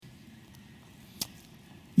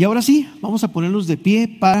Y ahora sí, vamos a ponernos de pie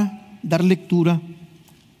para dar lectura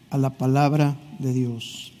a la palabra de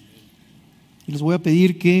Dios. Y les voy a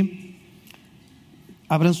pedir que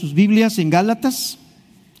abran sus Biblias en Gálatas,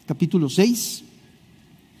 capítulo 6.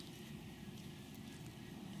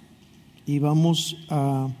 Y vamos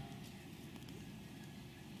a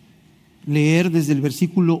leer desde el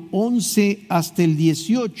versículo 11 hasta el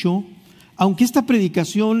 18, aunque esta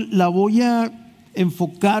predicación la voy a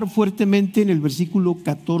enfocar fuertemente en el versículo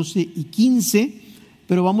 14 y 15,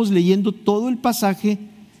 pero vamos leyendo todo el pasaje.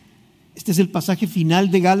 Este es el pasaje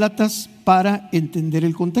final de Gálatas para entender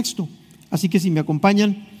el contexto. Así que si me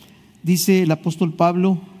acompañan, dice el apóstol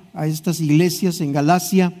Pablo a estas iglesias en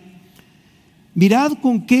Galacia: mirad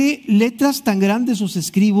con qué letras tan grandes os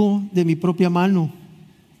escribo de mi propia mano.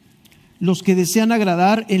 Los que desean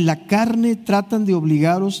agradar en la carne tratan de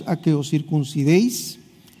obligaros a que os circuncidéis,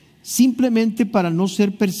 simplemente para no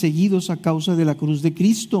ser perseguidos a causa de la cruz de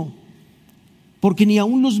Cristo. Porque ni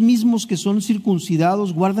aun los mismos que son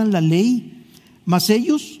circuncidados guardan la ley, mas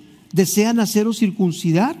ellos desean haceros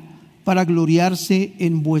circuncidar para gloriarse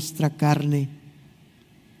en vuestra carne.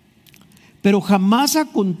 Pero jamás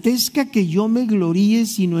acontezca que yo me gloríe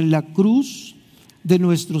sino en la cruz de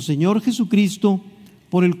nuestro Señor Jesucristo,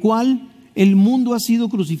 por el cual el mundo ha sido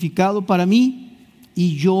crucificado para mí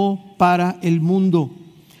y yo para el mundo.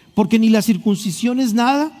 Porque ni la circuncisión es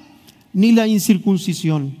nada, ni la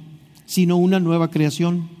incircuncisión, sino una nueva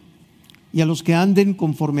creación. Y a los que anden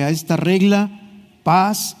conforme a esta regla,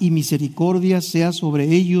 paz y misericordia sea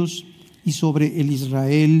sobre ellos y sobre el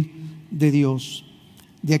Israel de Dios.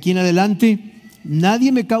 De aquí en adelante,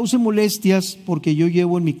 nadie me cause molestias, porque yo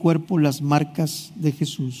llevo en mi cuerpo las marcas de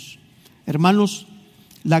Jesús. Hermanos,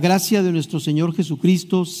 la gracia de nuestro Señor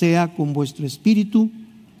Jesucristo sea con vuestro espíritu.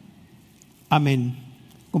 Amén.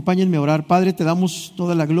 Acompáñenme a orar. Padre, te damos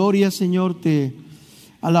toda la gloria, Señor, te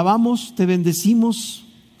alabamos, te bendecimos.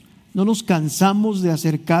 No nos cansamos de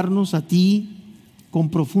acercarnos a ti con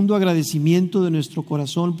profundo agradecimiento de nuestro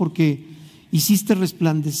corazón, porque hiciste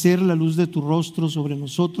resplandecer la luz de tu rostro sobre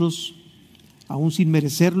nosotros, aún sin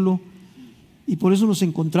merecerlo, y por eso nos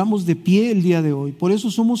encontramos de pie el día de hoy. Por eso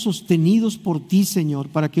somos sostenidos por ti, Señor,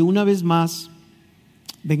 para que una vez más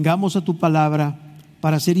vengamos a tu palabra,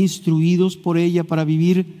 para ser instruidos por ella, para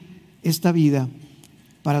vivir esta vida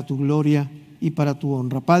para tu gloria y para tu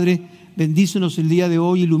honra. Padre, bendícenos el día de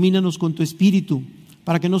hoy, ilumínanos con tu espíritu,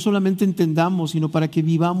 para que no solamente entendamos, sino para que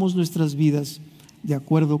vivamos nuestras vidas de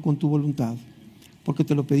acuerdo con tu voluntad. Porque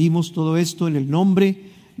te lo pedimos todo esto en el nombre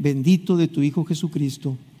bendito de tu Hijo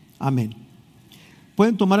Jesucristo. Amén.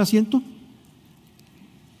 ¿Pueden tomar asiento?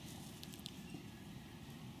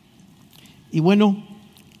 Y bueno,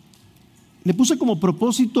 le puse como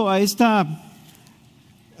propósito a esta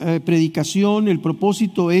predicación, el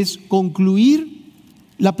propósito es concluir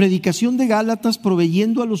la predicación de Gálatas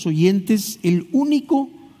proveyendo a los oyentes el único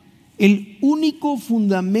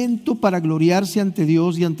fundamento para gloriarse ante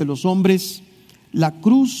Dios y ante los hombres: la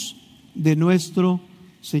cruz de nuestro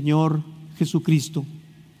Señor Jesucristo.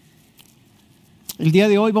 El día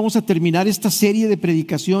de hoy vamos a terminar esta serie de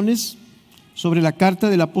predicaciones sobre la carta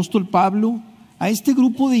del apóstol Pablo a este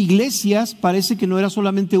grupo de iglesias. Parece que no era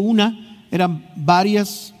solamente una, eran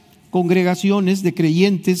varias congregaciones de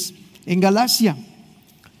creyentes en Galacia.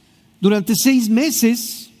 Durante 6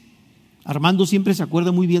 meses, Armando siempre se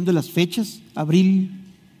acuerda muy bien de las fechas, abril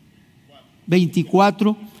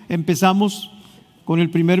 24, empezamos con el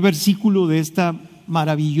primer versículo de esta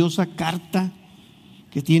maravillosa carta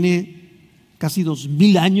que tiene casi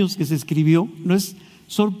 2000 años que se escribió. ¿No es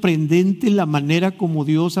sorprendente la manera como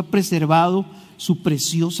Dios ha preservado su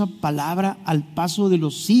preciosa palabra al paso de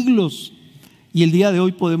los siglos? Y el día de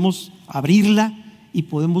hoy podemos abrirla y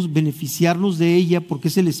podemos beneficiarnos de ella, porque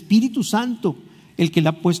es el Espíritu Santo el que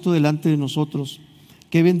la ha puesto delante de nosotros.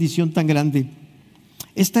 Qué bendición tan grande.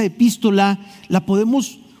 Esta epístola la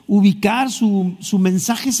podemos ubicar su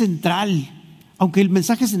mensaje central, aunque el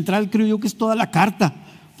mensaje central creo yo que es toda la carta,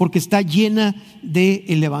 porque está llena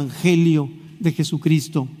del Evangelio de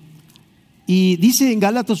Jesucristo. Y dice en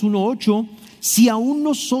Gálatas 1:8: si aún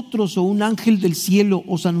nosotros o un ángel del cielo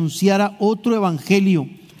os anunciara otro evangelio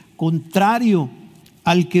contrario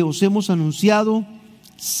al que os hemos anunciado,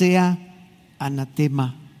 sea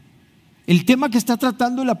anatema. El tema que está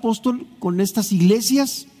tratando el apóstol con estas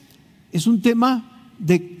iglesias es un tema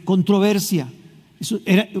de controversia.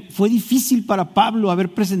 Fue difícil para Pablo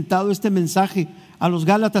haber presentado este mensaje a los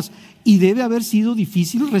Gálatas, y debe haber sido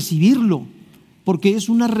difícil recibirlo, porque es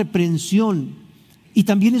una reprensión y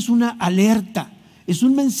también es una alerta. Es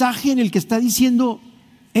un mensaje en el que está diciendo: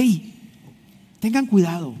 hey, tengan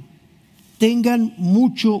cuidado, tengan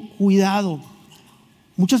mucho cuidado.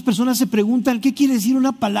 Muchas personas se preguntan qué quiere decir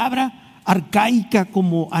una palabra arcaica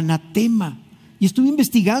como anatema. Y estuve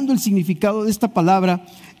investigando el significado de esta palabra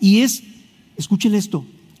y escuchen esto,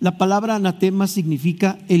 la palabra anatema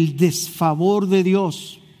significa el desfavor de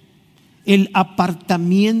Dios, el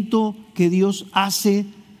apartamiento que Dios hace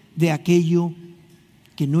de aquello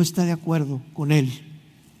que no está de acuerdo con Él.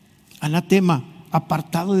 Anatema,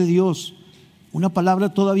 apartado de Dios, una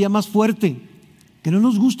palabra todavía más fuerte, que no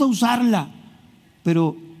nos gusta usarla,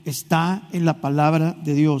 pero está en la palabra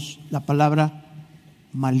de Dios, la palabra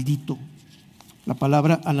maldito. La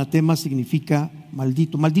palabra anatema significa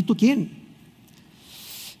maldito. ¿Maldito quién?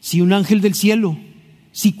 Si un ángel del cielo,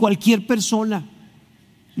 si cualquier persona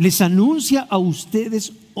les anuncia a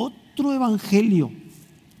ustedes otro evangelio,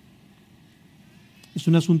 es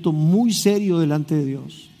un asunto muy serio delante de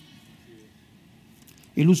Dios.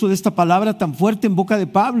 El uso de esta palabra tan fuerte en boca de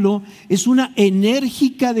Pablo es una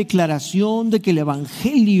enérgica declaración de que el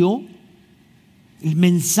evangelio, el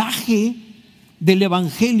mensaje del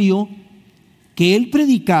evangelio que él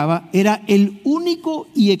predicaba, era el único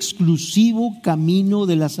y exclusivo camino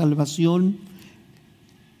de la salvación,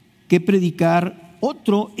 que predicar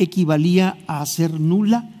otro equivalía a hacer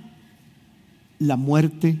nula la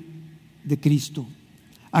muerte de Cristo.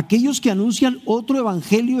 Aquellos que anuncian otro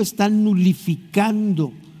evangelio están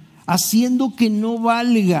nulificando, haciendo que no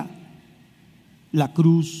valga la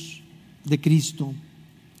cruz de Cristo.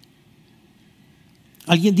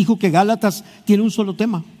 Alguien dijo que Gálatas tiene un solo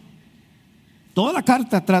tema. Toda la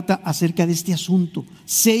carta trata acerca de este asunto.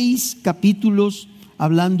 6 capítulos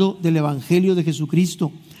hablando del evangelio de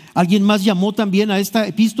Jesucristo. Alguien más llamó también a esta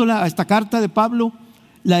epístola, a esta carta de Pablo,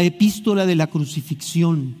 la epístola de la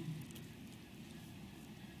crucifixión,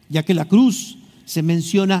 ya que la cruz se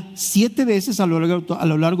menciona 7 veces a lo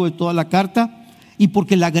largo de toda la carta, y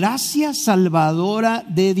porque la gracia salvadora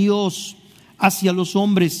de Dios hacia los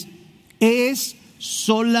hombres es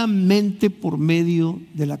solamente por medio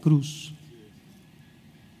de la cruz.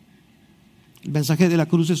 El mensaje de la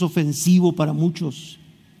cruz es ofensivo para muchos.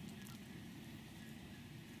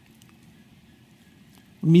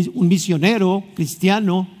 Un misionero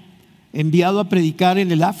cristiano enviado a predicar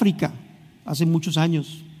en el África hace muchos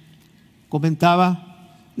años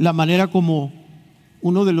comentaba la manera como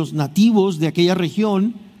uno de los nativos de aquella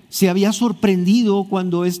región se había sorprendido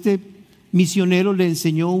cuando este misionero le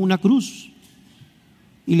enseñó una cruz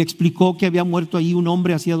y le explicó que había muerto allí un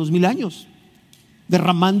hombre hacía 2000 años,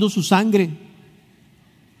 derramando su sangre.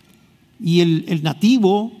 Y el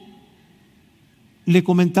nativo le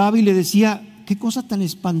comentaba y le decía: qué cosa tan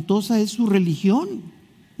espantosa es su religión,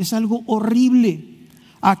 es algo horrible.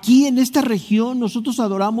 Aquí en esta región nosotros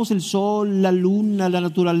adoramos el sol, la luna, la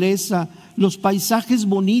naturaleza, los paisajes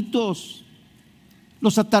bonitos,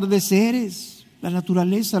 los atardeceres, la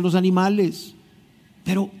naturaleza, los animales.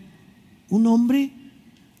 Pero un hombre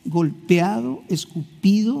golpeado,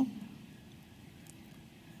 escupido,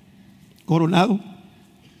 coronado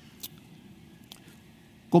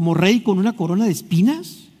como rey con una corona de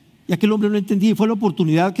espinas, y aquel hombre no entendía, y fue la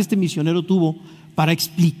oportunidad que este misionero tuvo para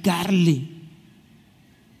explicarle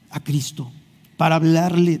a Cristo, para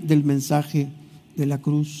hablarle del mensaje de la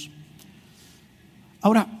cruz.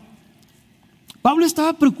 Ahora, Pablo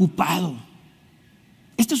estaba preocupado.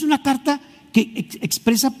 Esta es una carta que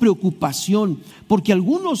expresa preocupación, porque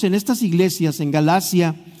algunos en estas iglesias en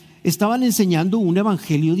Galacia estaban enseñando un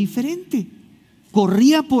evangelio diferente.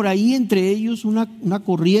 Corría por ahí entre ellos una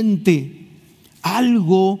corriente,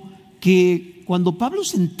 algo que cuando Pablo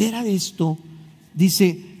se entera de esto,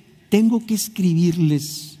 dice: tengo que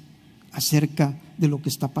escribirles acerca de lo que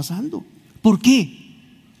está pasando. ¿Por qué?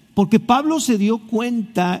 Porque Pablo se dio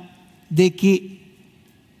cuenta de que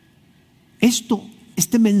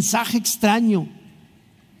este mensaje extraño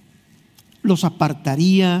los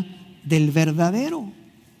apartaría del verdadero.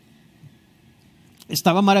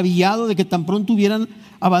 Estaba maravillado de que tan pronto hubieran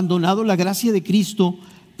abandonado la gracia de Cristo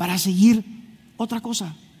para seguir otra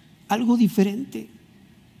cosa, algo diferente.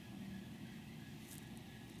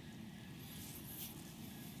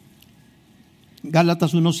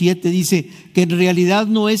 Gálatas 1:7 dice que en realidad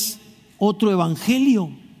no es otro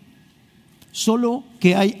evangelio, solo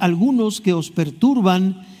que hay algunos que os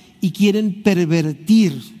perturban y quieren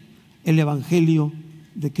pervertir el evangelio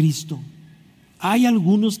de Cristo. Hay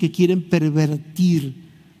algunos que quieren pervertir,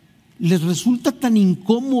 les resulta tan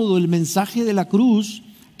incómodo el mensaje de la cruz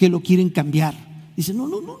que lo quieren cambiar. Dicen: no,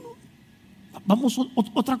 vamos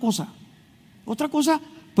otra cosa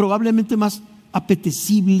probablemente más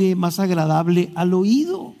apetecible, más agradable al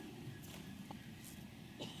oído.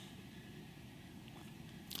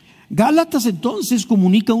 Gálatas entonces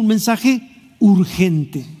comunica un mensaje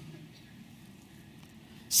urgente.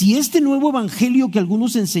 si este nuevo evangelio que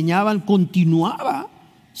algunos enseñaban continuaba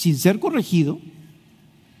sin ser corregido,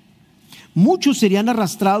 muchos serían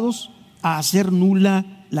arrastrados a hacer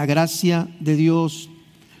nula la gracia de Dios,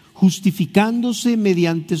 justificándose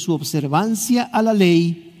mediante su observancia a la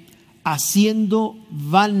ley, haciendo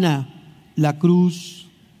vana la cruz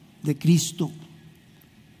de Cristo.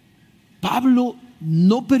 Pablo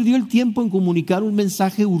no perdió el tiempo en comunicar un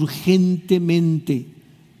mensaje urgentemente.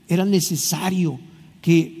 Era necesario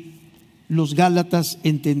que los gálatas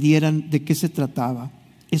entendieran de qué se trataba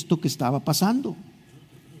esto que estaba pasando.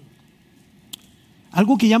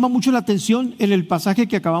 Algo que llama mucho la atención en el pasaje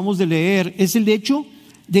que acabamos de leer es el hecho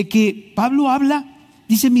de que Pablo habla,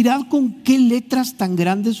 dice: mirad con qué letras tan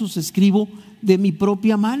grandes os escribo de mi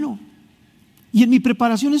propia mano. Y en mi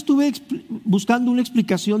preparación estuve buscando una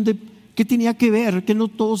explicación de qué tenía que ver, que no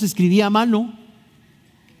todo se escribía a mano,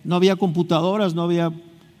 no había computadoras, no había...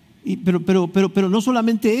 Pero no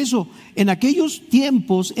solamente eso, en aquellos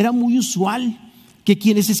tiempos era muy usual que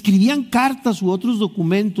quienes escribían cartas u otros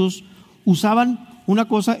documentos usaban una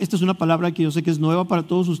cosa. Esta es una palabra que yo sé que es nueva para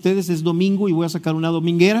todos ustedes, es domingo y voy a sacar una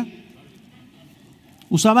dominguera.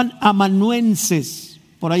 Usaban amanuenses,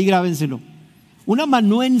 por ahí grábenselo. Un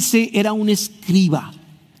amanuense era un escriba,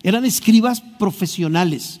 eran escribas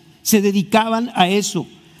profesionales, se dedicaban a eso.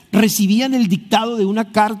 Recibían el dictado de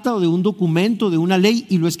una carta o de un documento, de una ley,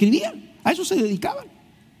 y lo escribían. A eso se dedicaban.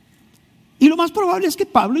 Y lo más probable es que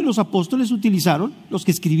Pablo y los apóstoles utilizaron, los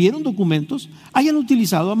que escribieron documentos, hayan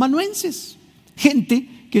utilizado amanuenses,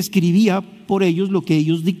 gente que escribía por ellos lo que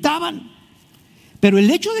ellos dictaban. Pero el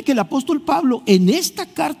hecho de que el apóstol Pablo en esta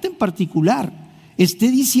carta en particular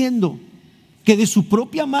esté diciendo que de su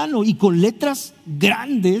propia mano y con letras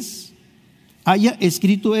grandes haya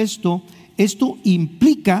escrito esto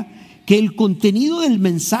implica que el contenido del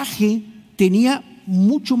mensaje tenía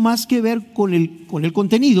mucho más que ver con el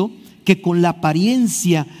contenido que con la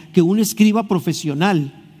apariencia que un escriba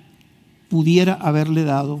profesional pudiera haberle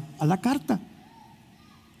dado a la carta.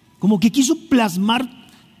 Como que quiso plasmar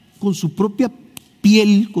con su propia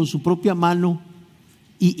piel, con su propia mano,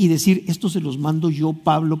 y decir: esto se los mando yo,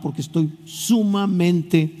 Pablo, porque estoy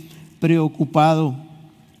sumamente preocupado.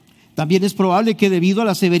 También es probable que debido a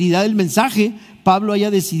la severidad del mensaje, Pablo haya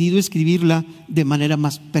decidido escribirla de manera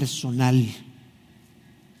más personal,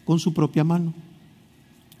 con su propia mano.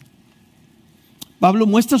 Pablo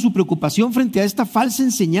muestra su preocupación frente a esta falsa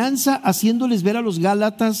enseñanza, haciéndoles ver a los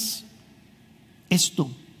gálatas esto: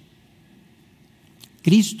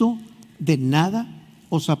 Cristo de nada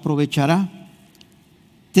os aprovechará.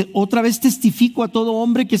 Otra vez testifico a todo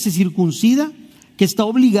hombre que se circuncida que está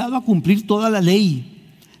obligado a cumplir toda la ley.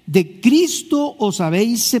 De Cristo os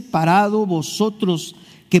habéis separado vosotros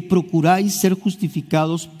que procuráis ser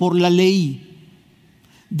justificados por la ley.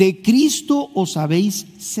 De Cristo os habéis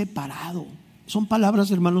separado. Son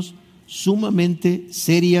palabras, hermanos, sumamente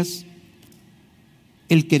serias,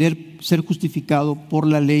 el querer ser justificado por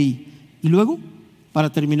la ley. Y luego,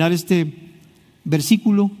 para terminar este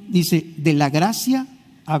versículo, dice: de la gracia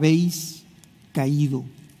habéis caído.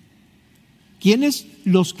 ¿Quiénes?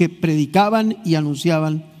 Los que predicaban y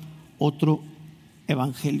anunciaban otro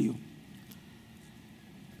evangelio.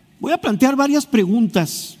 Voy a plantear varias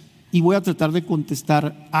preguntas y voy a tratar de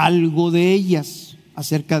contestar algo de ellas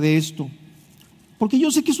acerca de esto, porque yo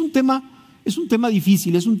sé que es un tema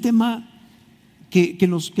difícil, es un tema que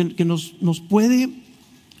nos puede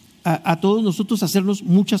a todos nosotros hacernos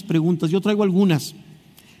muchas preguntas. Yo traigo algunas.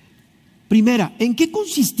 Primera, ¿en qué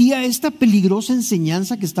consistía esta peligrosa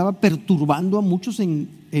enseñanza que estaba perturbando a muchos en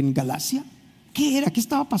Galacia? ¿Qué era? ¿Qué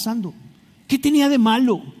estaba pasando? ¿Qué tenía de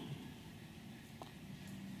malo?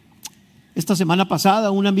 Esta semana pasada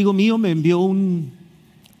un amigo mío me envió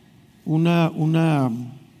una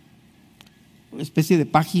especie de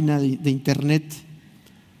página de internet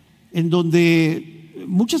en donde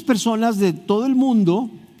muchas personas de todo el mundo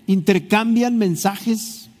intercambian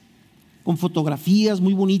mensajes con fotografías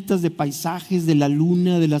muy bonitas de paisajes, de la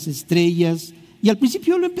luna, de las estrellas. Y al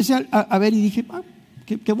principio yo lo empecé a ver y dije: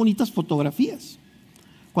 qué bonitas fotografías.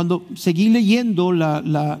 Cuando seguí leyendo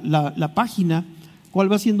la página,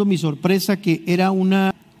 ¿cuál va siendo mi sorpresa? Que era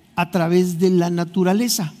a través de la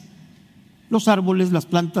naturaleza. Los árboles, las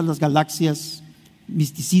plantas, las galaxias,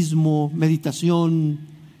 misticismo, meditación,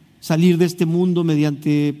 salir de este mundo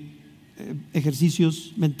mediante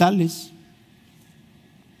ejercicios mentales.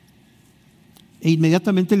 E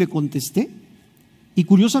inmediatamente le contesté, y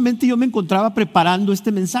curiosamente yo me encontraba preparando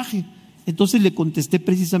este mensaje, entonces le contesté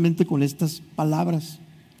precisamente con estas palabras.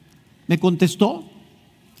 Me contestó,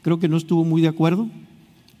 creo que no estuvo muy de acuerdo,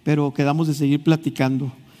 pero quedamos de seguir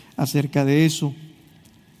platicando acerca de eso.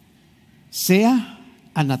 Sea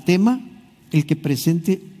anatema el que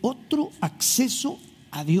presente otro acceso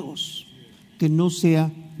a Dios que no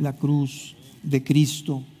sea la cruz de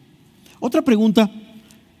Cristo. Otra pregunta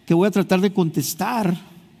que voy a tratar de contestar,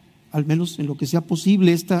 al menos en lo que sea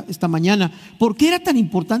posible esta mañana: ¿por qué era tan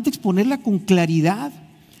importante exponerla con claridad,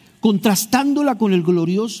 contrastándola con el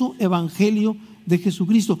glorioso evangelio de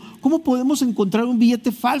Jesucristo? ¿Cómo podemos encontrar un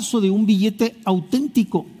billete falso de un billete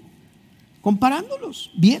auténtico?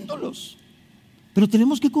 Comparándolos, viéndolos. Pero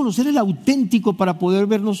tenemos que conocer el auténtico para poder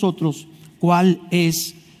ver nosotros cuál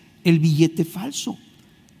es el billete falso.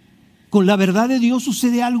 Con la verdad de Dios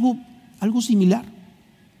sucede algo similar.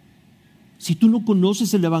 Si tú no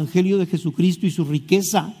conoces el evangelio de Jesucristo y su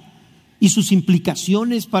riqueza y sus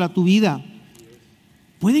implicaciones para tu vida,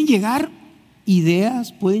 pueden llegar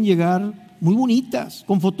ideas, pueden llegar muy bonitas,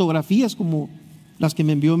 con fotografías como las que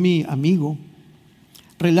me envió mi amigo,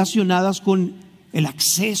 relacionadas con el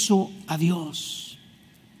acceso a Dios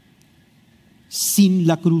sin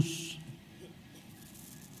la cruz.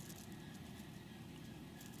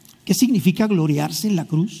 ¿Qué significa gloriarse en la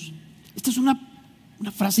cruz? Esta es una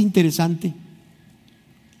frase interesante.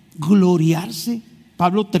 Gloriarse.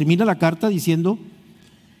 Pablo termina la carta diciendo: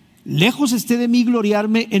 lejos esté de mí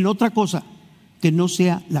gloriarme en otra cosa que no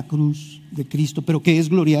sea la cruz de Cristo. ¿Pero qué es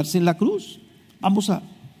gloriarse en la cruz? Vamos a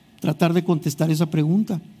tratar de contestar esa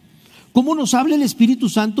pregunta. ¿Cómo nos habla el Espíritu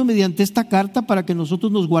Santo mediante esta carta para que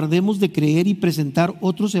nosotros nos guardemos de creer y presentar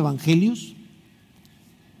otros evangelios?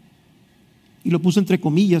 Y lo puse entre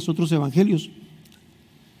comillas, otros evangelios.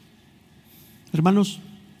 Hermanos,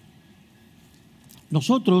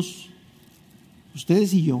 nosotros,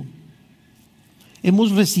 ustedes y yo,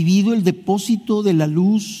 hemos recibido el depósito de la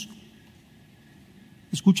luz.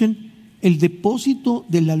 Escuchen, el depósito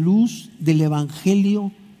de la luz del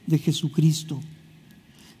evangelio de Jesucristo.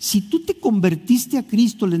 Si tú te convertiste a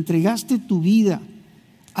Cristo, le entregaste tu vida,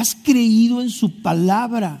 has creído en su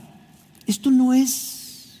palabra, esto no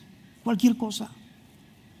es cualquier cosa.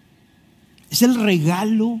 Es el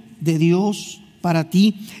regalo de Dios para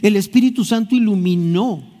ti. El Espíritu Santo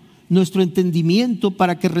iluminó nuestro entendimiento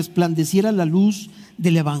para que resplandeciera la luz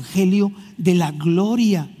del evangelio de la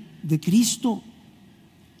gloria de Cristo,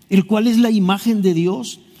 el cual es la imagen de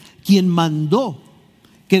Dios, quien mandó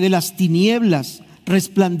que de las tinieblas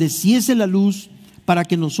resplandeciese la luz para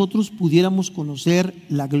que nosotros pudiéramos conocer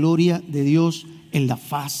la gloria de Dios en la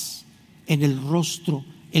faz, en el rostro,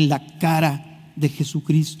 en la cara de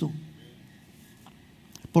Jesucristo.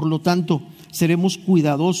 Por lo tanto, seamos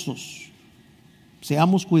cuidadosos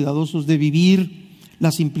de vivir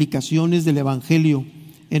las implicaciones del evangelio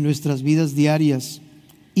en nuestras vidas diarias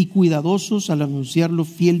y cuidadosos al anunciarlo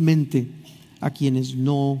fielmente a quienes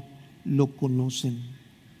no lo conocen.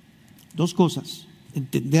 Dos cosas: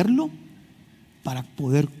 entenderlo para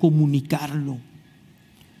poder comunicarlo.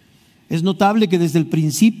 Es notable que desde el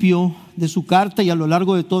principio de su carta y a lo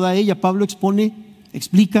largo de toda ella, Pablo expone,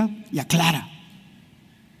 explica y aclara.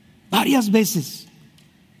 Varias veces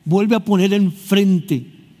vuelve a poner enfrente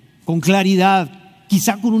con claridad,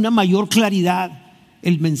 quizá con una mayor claridad,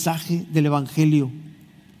 el mensaje del evangelio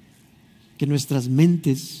que nuestras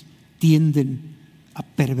mentes tienden a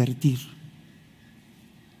pervertir.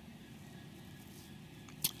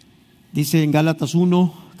 Dice en Gálatas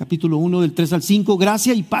 1, capítulo 1, del 3 al 5: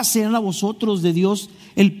 gracia y paz sean a vosotros de Dios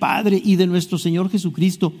el Padre y de nuestro Señor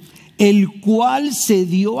Jesucristo, el cual se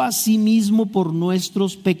dio a sí mismo por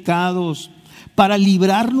nuestros pecados, para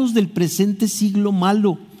librarnos del presente siglo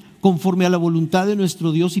malo, conforme a la voluntad de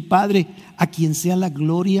nuestro Dios y Padre, a quien sea la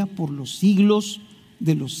gloria por los siglos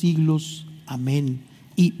de los siglos. Amén.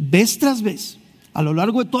 Y vez tras vez, a lo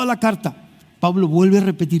largo de toda la carta, Pablo vuelve a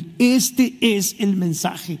repetir: este es el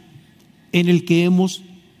mensaje en el que hemos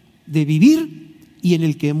de vivir y en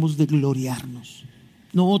el que hemos de gloriarnos,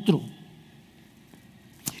 no otro.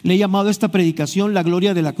 Le he llamado a esta predicación la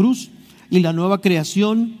gloria de la cruz y la nueva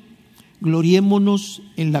creación. Gloriémonos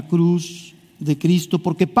en la cruz de Cristo,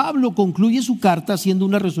 porque Pablo concluye su carta haciendo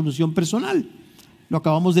una resolución personal. Lo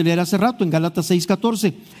acabamos de leer hace rato en Gálatas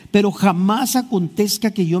 6:14. Pero jamás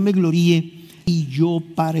acontezca que yo me gloríe y yo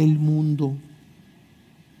para el mundo.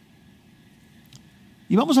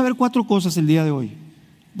 Y vamos a ver 4 cosas el día de hoy.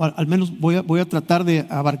 Bueno, al menos voy a tratar de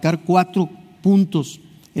abarcar 4 puntos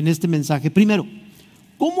en este mensaje. Primero,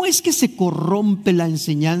 ¿cómo es que se corrompe la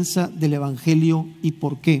enseñanza del evangelio y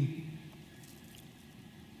por qué?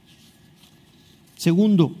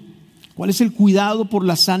 Segundo, ¿cuál es el cuidado por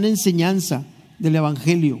la sana enseñanza del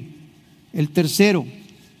evangelio? El tercero,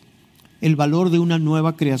 el valor de una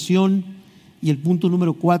nueva creación. Y el punto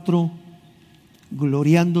número 4,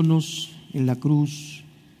 gloriándonos en la cruz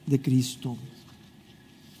de Cristo.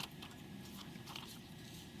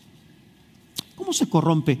 ¿Cómo se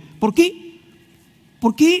corrompe? ¿Por qué?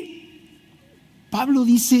 ¿Por qué Pablo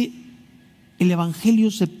dice el evangelio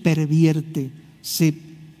se pervierte?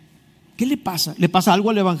 ¿Qué le pasa? ¿Le pasa algo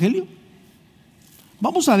al evangelio?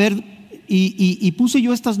 Vamos a ver, y puse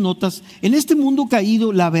yo estas notas. En este mundo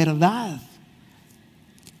caído, la verdad,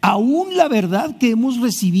 aún la verdad que hemos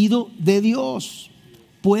recibido de Dios,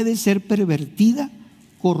 puede ser pervertida,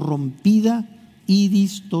 corrompida y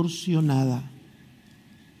distorsionada.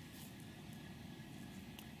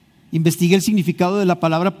 Investigué el significado de la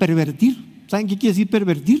palabra pervertir. ¿Saben qué quiere decir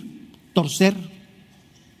pervertir? Torcer.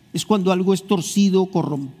 Es cuando algo es torcido,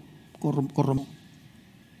 corrompido.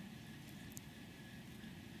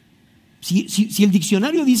 Si el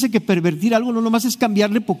diccionario dice que pervertir algo no nomás es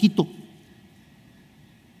cambiarle poquito,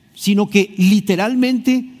 sino que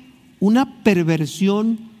literalmente una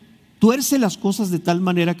perversión tuerce las cosas de tal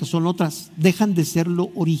manera que son otras, dejan de ser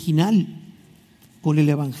lo original. Con el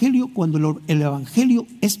evangelio, cuando el evangelio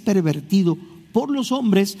es pervertido por los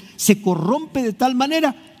hombres, se corrompe de tal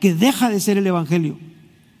manera que deja de ser el evangelio.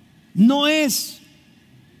 No es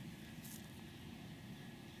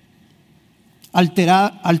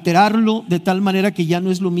alterarlo de tal manera que ya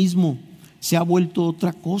no es lo mismo, se ha vuelto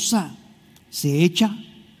otra cosa, se echa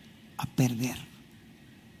a perder.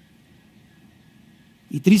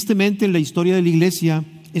 Y tristemente en la historia de la iglesia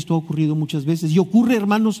esto ha ocurrido muchas veces, y ocurre,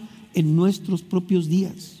 hermanos, en nuestros propios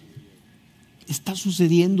días. Está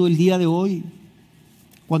sucediendo el día de hoy,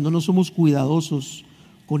 cuando no somos cuidadosos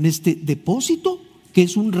con este depósito que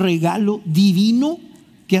es un regalo divino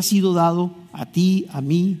que ha sido dado a ti, a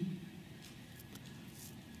mí.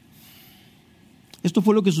 Esto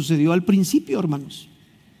fue lo que sucedió al principio, hermanos.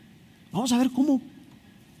 Vamos a ver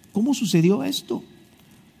cómo sucedió esto.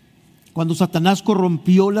 Cuando Satanás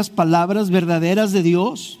corrompió las palabras verdaderas de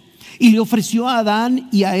Dios y le ofreció a Adán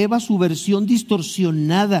y a Eva su versión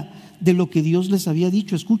distorsionada de lo que Dios les había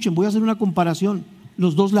dicho. Escuchen, voy a hacer una comparación,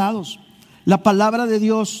 los dos lados. La palabra de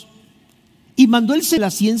Dios: y mandó él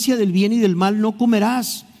la ciencia del bien y del mal no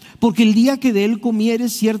comerás, porque el día que de él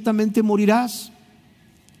comieres ciertamente morirás.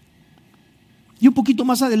 Y un poquito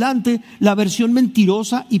más adelante, la versión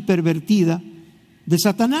mentirosa y pervertida de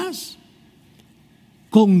Satanás: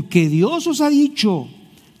 con que Dios os ha dicho,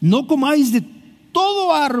 no comáis de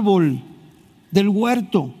todo árbol del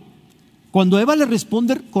huerto. Cuando Eva le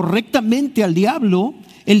responde correctamente al diablo,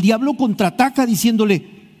 el diablo contraataca diciéndole: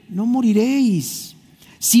 no moriréis,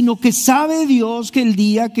 sino que sabe Dios que el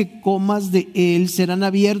día que comas de él serán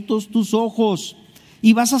abiertos tus ojos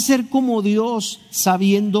y vas a ser como Dios,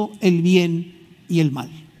 sabiendo el bien y el mal.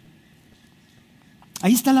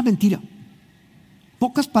 Ahí está la mentira.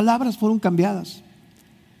 Pocas palabras fueron cambiadas,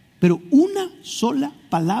 pero una sola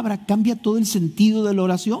palabra cambia todo el sentido de la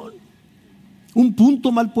oración. Un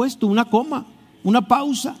punto mal puesto, una coma, una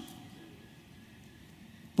pausa.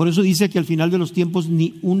 Por eso dice que al final de los tiempos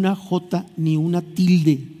ni una jota ni una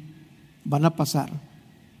tilde van a pasar,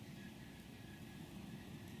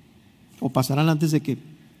 o pasarán antes de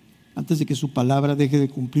que su palabra deje de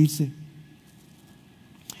cumplirse.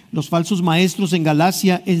 Los falsos maestros en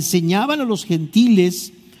Galacia enseñaban a los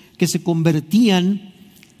gentiles que se convertían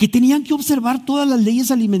que tenían que observar todas las leyes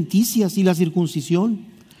alimenticias y la circuncisión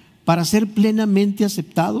para ser plenamente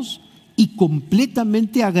aceptados y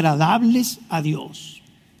completamente agradables a Dios.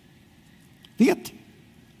 Fíjate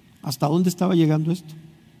hasta dónde estaba llegando esto.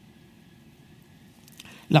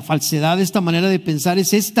 La falsedad de esta manera de pensar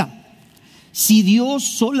es esta: si Dios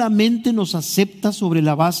solamente nos acepta sobre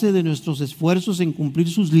la base de nuestros esfuerzos en cumplir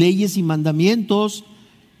sus leyes y mandamientos,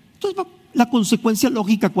 entonces la consecuencia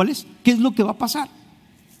lógica, ¿cuál es? ¿Qué es lo que va a pasar?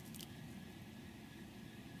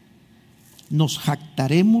 Nos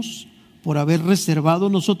jactaremos por haber reservado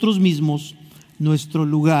nosotros mismos nuestro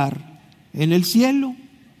lugar en el cielo.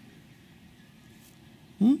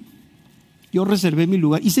 Yo reservé mi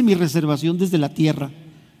lugar, hice mi reservación desde la tierra.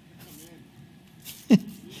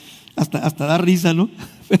 Hasta da risa, ¿no?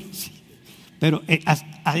 Pero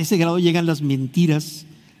a ese grado llegan las mentiras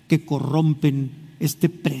que corrompen este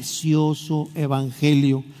precioso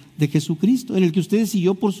evangelio de Jesucristo, en el que ustedes y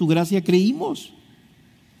yo por su gracia creímos.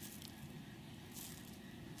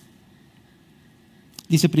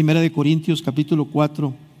 Dice 1 Corintios capítulo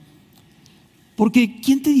 4: porque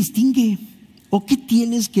 ¿quién te distingue? ¿O qué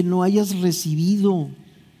tienes que no hayas recibido?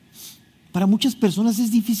 Para muchas personas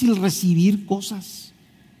es difícil recibir cosas.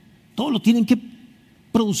 Todo lo tienen que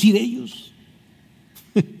producir ellos.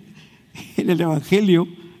 En el evangelio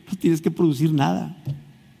no tienes que producir nada.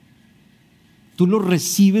 Tú lo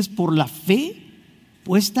recibes por la fe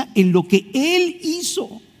puesta en lo que Él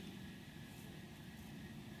hizo.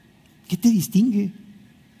 ¿Qué te distingue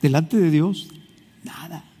delante de Dios?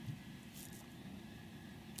 Nada.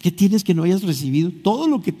 ¿Qué tienes que no hayas recibido? Todo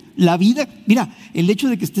lo que, la vida, mira, el hecho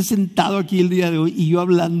de que estés sentado aquí el día de hoy y yo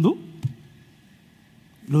hablando,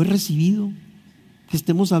 lo he recibido. Que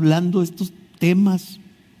estemos hablando de estos temas,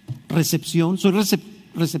 recepción, soy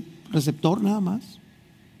receptor nada más.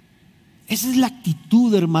 Esa es la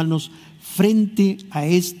actitud, hermanos, frente a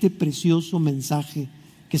este precioso mensaje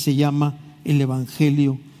que se llama el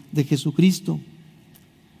Evangelio de Jesucristo.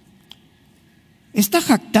 Esta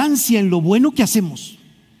jactancia en lo bueno que hacemos,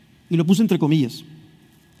 y lo puse entre comillas,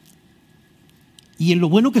 y en lo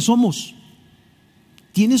bueno que somos,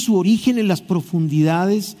 tiene su origen en las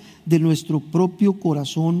profundidades de nuestro propio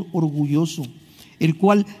corazón orgulloso, el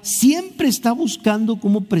cual siempre está buscando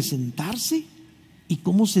cómo presentarse y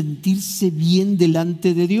cómo sentirse bien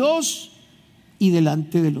delante de Dios y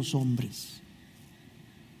delante de los hombres.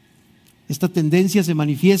 Esta tendencia se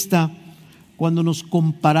manifiesta cuando nos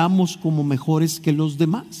comparamos como mejores que los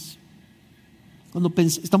demás. Cuando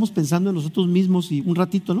estamos pensando en nosotros mismos y un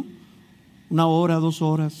ratito, ¿no? 1 hora, 2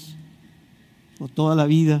 horas, o toda la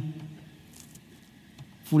vida.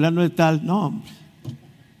 Fulano de tal, no, hombre.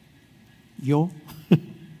 Yo.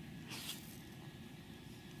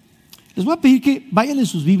 Les voy a pedir que vayan en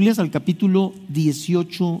sus Biblias al capítulo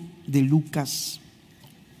 18 de Lucas.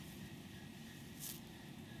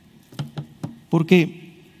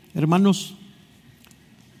 Porque, hermanos,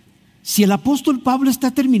 si el apóstol Pablo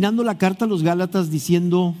está terminando la carta a los Gálatas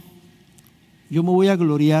diciendo: yo me voy a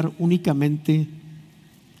gloriar únicamente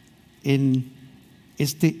en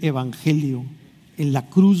este evangelio, en la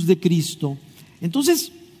cruz de Cristo,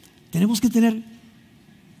 entonces tenemos que tener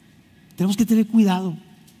cuidado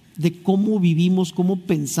de cómo vivimos, cómo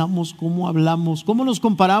pensamos, cómo hablamos, cómo nos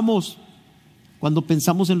comparamos cuando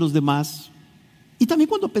pensamos en los demás y también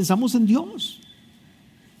cuando pensamos en Dios.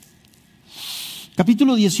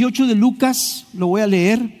 Capítulo 18 de Lucas, lo voy a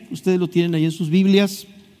leer, ustedes lo tienen ahí en sus Biblias,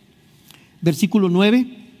 versículo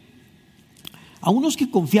 9. A unos que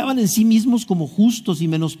confiaban en sí mismos como justos y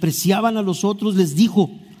menospreciaban a los otros, les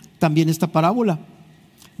dijo también esta parábola.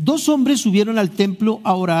 2 hombres subieron al templo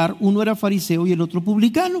a orar, uno era fariseo y el otro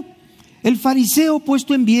publicano. El fariseo,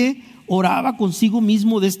 puesto en pie, oraba consigo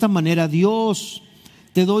mismo de esta manera: Dios,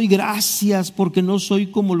 te doy gracias porque no soy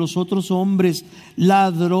como los otros hombres,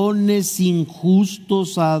 ladrones,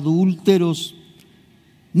 injustos, adúlteros,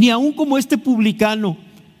 ni aun como este publicano.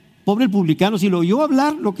 Pobre el publicano, si lo oyó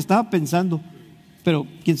hablar lo que estaba pensando, pero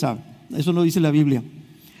quién sabe, eso no dice la Biblia.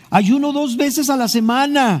 Ayuno 2 veces a la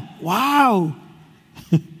semana. ¡Wow!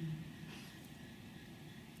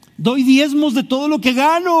 Doy diezmos de todo lo que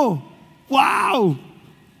gano. ¡Wow!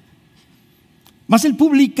 Mas el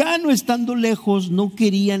publicano, estando lejos, no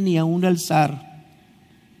quería ni aún alzar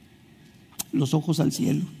los ojos al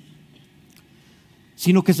cielo,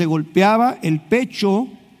 sino que se golpeaba el pecho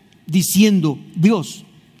diciendo: Dios,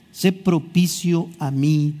 sé propicio a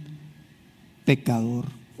mí, pecador.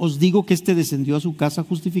 Os digo que este descendió a su casa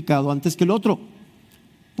justificado antes que el otro,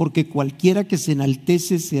 porque cualquiera que se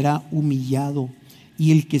enaltece será humillado,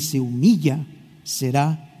 y el que se humilla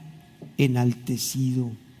será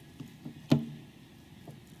enaltecido.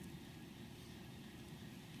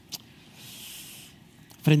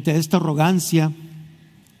 Frente a esta arrogancia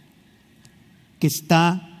que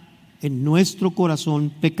está en nuestro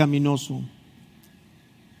corazón pecaminoso,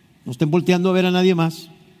 no estén volteando a ver a nadie más,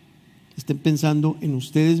 estén pensando en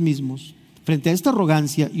ustedes mismos. Frente a esta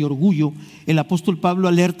arrogancia y orgullo, el apóstol Pablo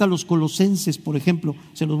alerta a los colosenses, por ejemplo.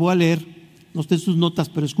 Se los voy a leer, no estén sus notas,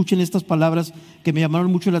 pero escuchen estas palabras que me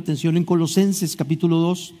llamaron mucho la atención en Colosenses capítulo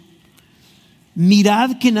 2.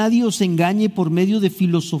 Mirad que nadie os engañe por medio de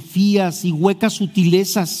filosofías y huecas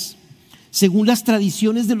sutilezas, según las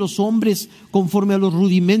tradiciones de los hombres, conforme a los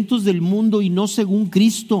rudimentos del mundo y no según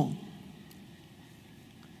Cristo.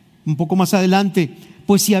 Un poco más adelante: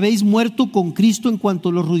 pues si habéis muerto con Cristo en cuanto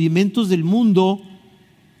a los rudimentos del mundo,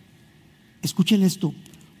 escuchen esto,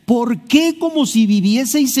 ¿por qué como si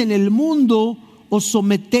vivieseis en el mundo os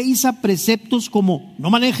sometéis a preceptos como no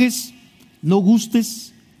manejes, no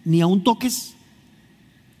gustes, ni aun toques?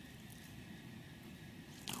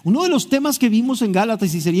 Uno de los temas que vimos en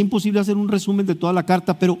Gálatas, y sería imposible hacer un resumen de toda la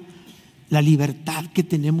carta, pero la libertad que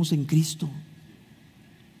tenemos en Cristo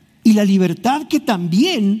y la libertad que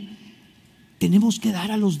también tenemos que dar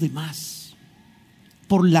a los demás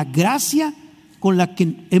por la gracia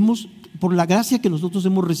que nosotros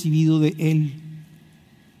hemos recibido de Él.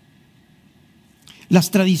 Las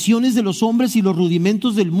tradiciones de los hombres y los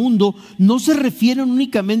rudimentos del mundo no se refieren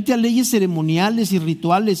únicamente a leyes ceremoniales y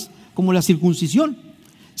rituales como la circuncisión,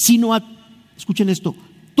 sino a, escuchen esto,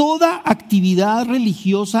 toda actividad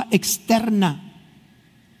religiosa externa.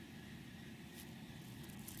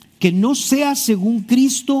 que no sea según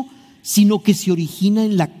Cristo, sino que se origina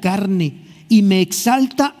en la carne y me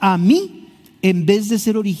exalta a mí en vez de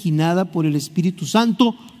ser originada por el Espíritu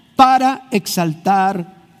Santo para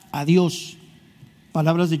exaltar a Dios.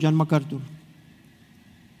 Palabras de John MacArthur.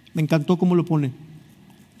 Me encantó cómo lo pone,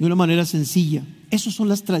 de una manera sencilla. Esas son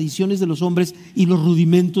las tradiciones de los hombres y los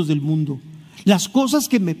rudimentos del mundo. Las cosas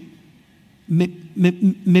que me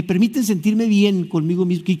permiten sentirme bien conmigo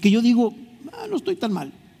mismo, que yo digo, no estoy tan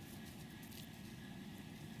mal.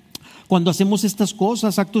 Cuando hacemos estas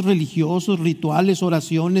cosas, actos religiosos, rituales,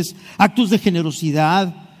 oraciones, actos de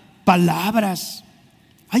generosidad, palabras.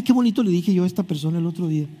 Ay, qué bonito le dije yo a esta persona el otro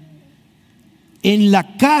día. En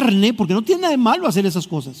la carne, porque no tiene nada de malo hacer esas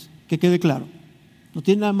cosas, que quede claro. No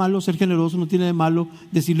tiene nada de malo ser generoso, no tiene nada de malo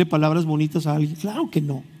decirle palabras bonitas a alguien. Claro que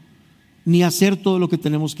no. Ni hacer todo lo que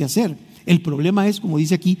tenemos que hacer. El problema es, como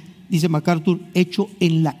dice aquí, dice MacArthur, hecho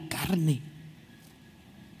en la carne.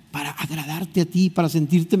 Para agradarte a ti, para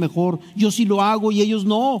sentirte mejor. Yo sí lo hago y ellos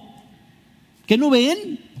no. ¿Qué no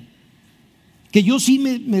ven? Que yo sí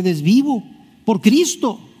me desvivo por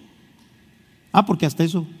Cristo. Porque hasta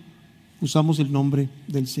eso usamos el nombre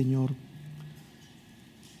del Señor.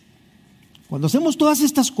 Cuando hacemos todas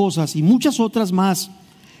estas cosas y muchas otras más,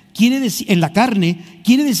 quiere decir, en la carne,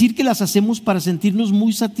 quiere decir que las hacemos para sentirnos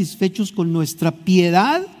muy satisfechos con nuestra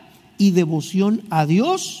piedad y devoción a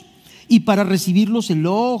Dios y para recibir los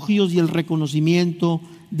elogios y el reconocimiento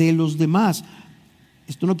de los demás.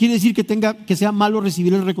 Esto no quiere decir que sea malo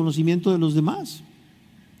recibir el reconocimiento de los demás.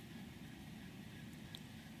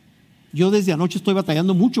 Yo desde anoche estoy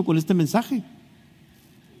batallando mucho con este mensaje.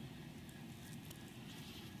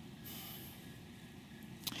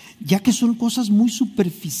 Ya que son cosas muy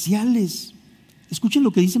superficiales. Escuchen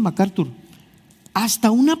lo que dice MacArthur.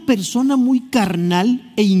 Hasta una persona muy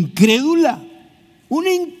carnal e incrédula, un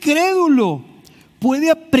incrédulo,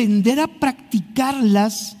 puede aprender a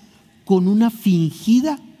practicarlas con una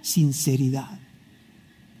fingida sinceridad.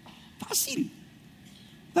 Fácil.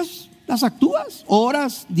 Las actúas,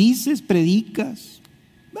 oras, dices, predicas.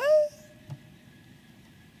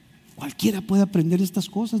 Cualquiera puede aprender estas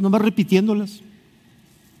cosas, nomás repitiéndolas.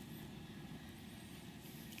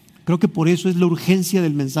 Creo que por eso es la urgencia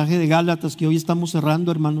del mensaje de Gálatas que hoy estamos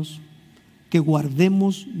cerrando, hermanos, que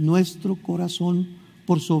guardemos nuestro corazón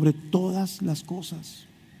por sobre todas las cosas,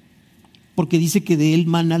 porque dice que de él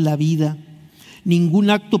mana la vida. Ningún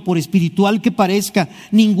acto, por espiritual que parezca,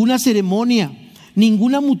 ninguna ceremonia,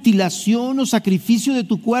 ninguna mutilación o sacrificio de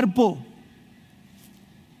tu cuerpo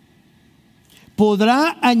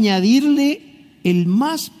podrá añadirle el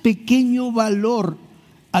más pequeño valor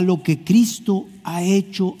a lo que Cristo ha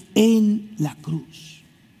hecho en la cruz.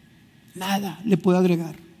 Nada le puede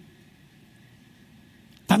agregar.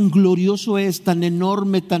 Tan glorioso es, tan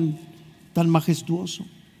enorme, tan majestuoso.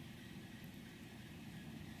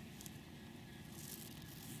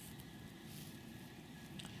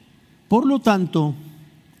 Por lo tanto,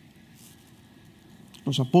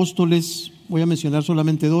 los apóstoles, voy a mencionar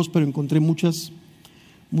solamente dos, pero encontré muchas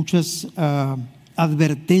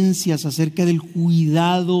advertencias acerca del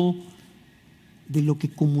cuidado de lo que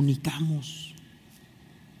comunicamos.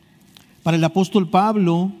 Para el apóstol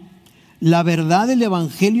Pablo, la verdad del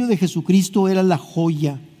evangelio de Jesucristo era la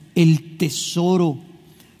joya, el tesoro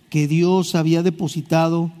que Dios había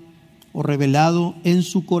depositado o revelado en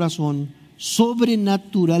su corazón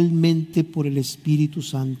sobrenaturalmente por el Espíritu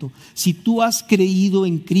Santo. Si tú has creído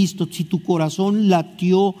en Cristo, si tu corazón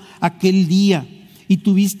latió aquel día y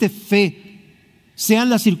tuviste fe, sean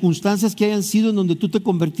las circunstancias que hayan sido en donde tú te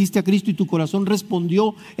convertiste a Cristo y tu corazón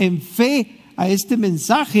respondió en fe a este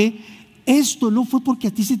mensaje, esto no fue porque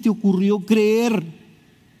a ti se te ocurrió creer.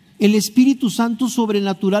 El Espíritu Santo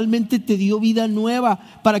sobrenaturalmente te dio vida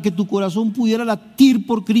nueva para que tu corazón pudiera latir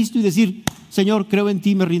por Cristo y decir: Señor, creo en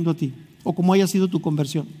ti, me rindo a ti. O como haya sido tu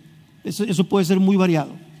conversión. Eso puede ser muy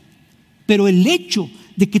variado. Pero el hecho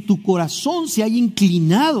de que tu corazón se haya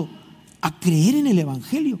inclinado a creer en el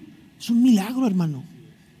evangelio es un milagro, hermano.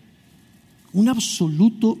 Un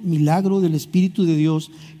absoluto milagro del Espíritu de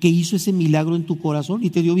Dios que hizo ese milagro en tu corazón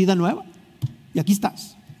y te dio vida nueva. Y aquí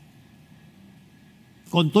estás.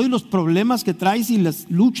 Con todos los problemas que traes y las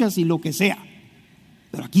luchas y lo que sea.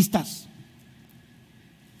 Pero aquí estás.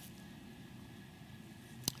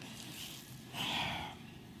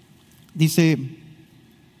 Dice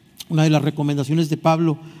una de las recomendaciones de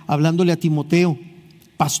Pablo, hablándole a Timoteo,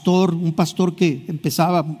 un pastor que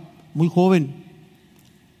empezaba muy joven: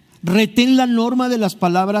 retén la norma de las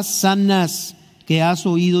palabras sanas que has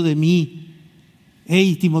oído de mí.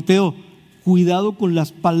 Hey, Timoteo, cuidado con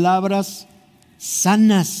las palabras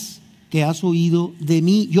sanas que has oído de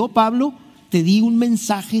mí. Yo, Pablo, te di un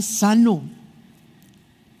mensaje sano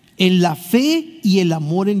en la fe y el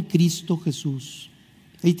amor en Cristo Jesús.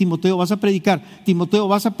 Hey, Timoteo, vas a predicar. Timoteo,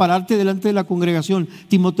 vas a pararte delante de la congregación.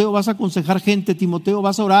 Timoteo, vas a aconsejar gente. Timoteo,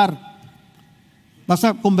 vas a orar. Vas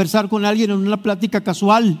a conversar con alguien en una plática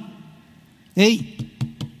casual. Hey,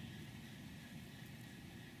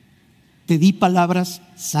 te di palabras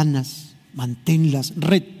sanas, manténlas.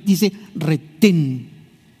 Dice, retén.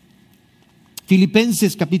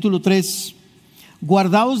 Filipenses capítulo 3.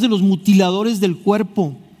 Guardaos de los mutiladores del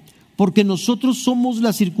cuerpo, porque nosotros somos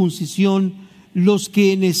la circuncisión, los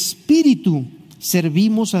que en espíritu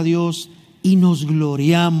servimos a Dios y nos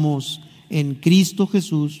gloriamos en Cristo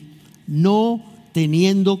Jesús, no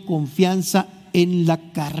teniendo confianza en la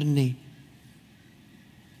carne.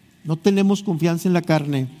 No tenemos confianza en la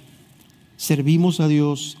carne. Servimos a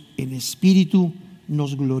Dios en espíritu,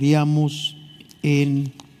 nos gloriamos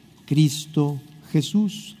en Cristo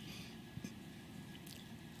Jesús.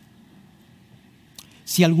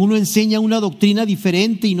 Si alguno enseña una doctrina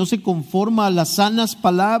diferente y no se conforma a las sanas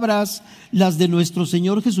palabras, las de nuestro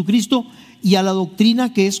Señor Jesucristo, y a la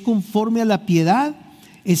doctrina que es conforme a la piedad,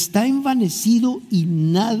 está envanecido y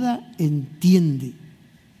nada entiende.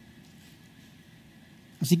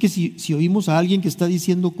 Así que si oímos a alguien que está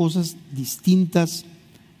diciendo cosas distintas,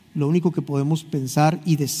 lo único que podemos pensar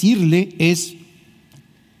y decirle es: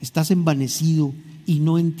 estás envanecido y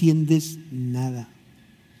no entiendes nada.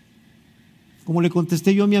 Como le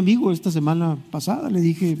contesté yo a mi amigo esta semana pasada, le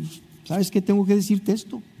dije: ¿sabes qué? Tengo que decirte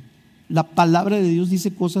esto. La palabra de Dios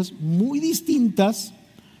dice cosas muy distintas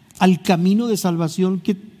al camino de salvación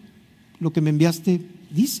que lo que me enviaste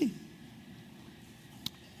dice.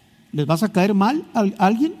 ¿Les vas a caer mal a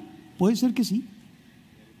alguien? Puede ser que sí.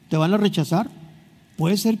 ¿Te van a rechazar?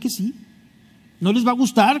 Puede ser que sí. ¿No les va a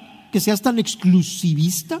gustar que seas tan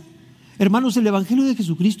exclusivista? Hermanos, el Evangelio de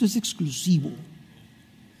Jesucristo es exclusivo,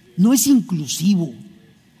 no es inclusivo.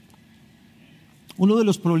 Uno de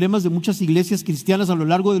los problemas de muchas iglesias cristianas a lo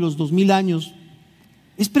largo de los 2000 años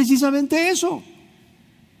es precisamente eso.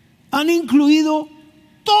 Han incluido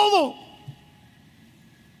todo,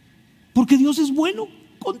 porque Dios es bueno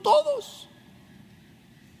con todos.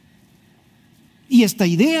 Y esta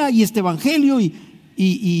idea y este evangelio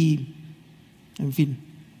y en fin.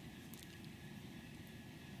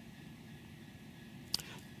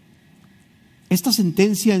 Esta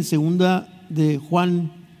sentencia en segunda de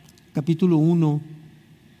Juan capítulo 1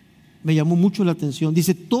 me llamó mucho la atención.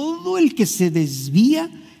 Dice: todo el que se desvía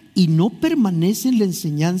y no permanece en la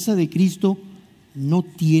enseñanza de Cristo no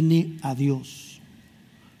tiene a Dios.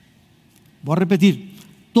 Voy a repetir: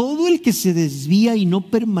 todo el que se desvía y no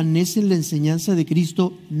permanece en la enseñanza de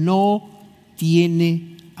Cristo no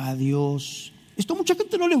tiene a Dios. Esto a mucha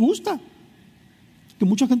gente no le gusta, que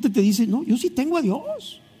mucha gente te dice: no, yo sí tengo a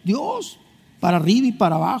Dios, Dios, para arriba y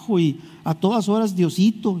para abajo y a todas horas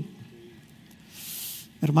Diosito.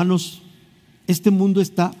 Hermanos, este mundo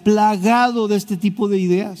está plagado de este tipo de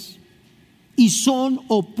ideas y son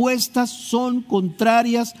opuestas, son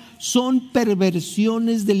contrarias, son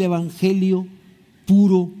perversiones del evangelio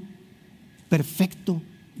puro, perfecto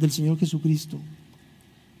del Señor Jesucristo.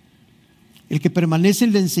 El que permanece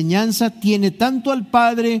en la enseñanza tiene tanto al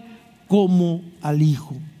Padre como al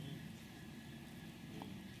Hijo.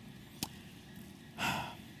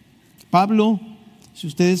 Pablo, si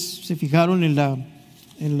ustedes se fijaron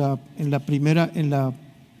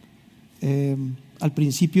al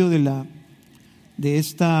principio de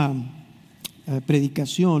esta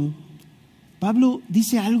predicación, Pablo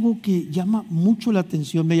dice algo que llama mucho la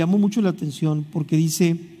atención, me llamó mucho la atención, porque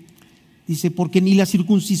dice, porque ni la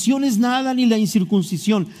circuncisión es nada, ni la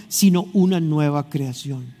incircuncisión, sino una nueva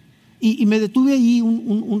creación. Y me detuve ahí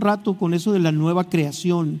un rato con eso de la nueva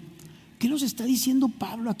creación. ¿Qué nos está diciendo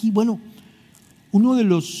Pablo aquí? Bueno, uno de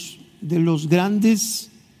los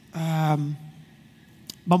grandes,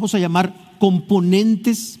 vamos a llamar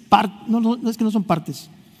componentes, no es que no son partes,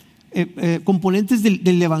 componentes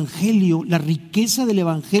del evangelio, la riqueza del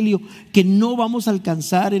evangelio que no vamos a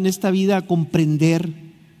alcanzar en esta vida a comprender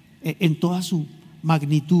en toda su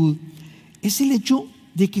magnitud, es el hecho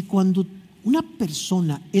de que cuando una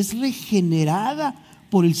persona es regenerada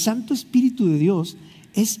por el Santo Espíritu de Dios,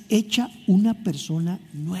 es hecha una persona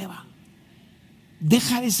nueva.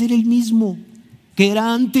 Deja de ser el mismo que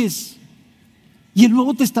era antes. Y el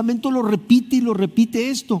Nuevo Testamento lo repite y lo repite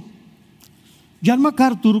esto. John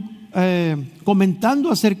MacArthur,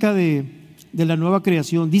 comentando acerca de la nueva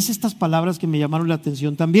creación, dice estas palabras que me llamaron la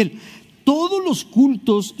atención también: todos los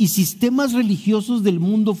cultos y sistemas religiosos del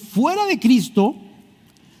mundo fuera de Cristo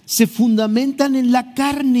se fundamentan en la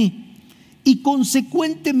carne y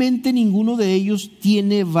consecuentemente ninguno de ellos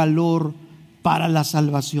tiene valor para la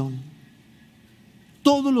salvación.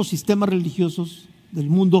 Todos los sistemas religiosos del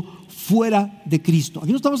mundo fuera de Cristo.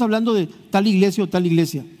 Aquí no estamos hablando de tal iglesia o tal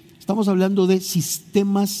iglesia. Estamos hablando de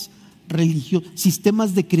sistemas religiosos,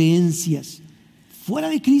 sistemas de creencias. Fuera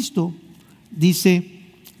de Cristo, dice,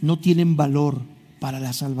 no tienen valor para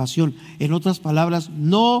la salvación. En otras palabras,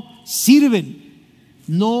 no sirven,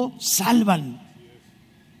 no salvan.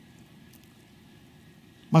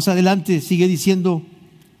 Más adelante sigue diciendo,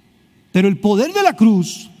 pero el poder de la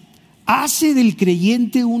cruz hace del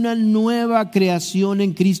creyente una nueva creación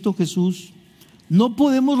en Cristo Jesús. No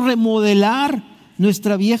podemos remodelar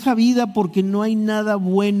nuestra vieja vida porque no hay nada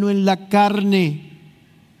bueno en la carne.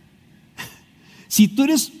 Si tú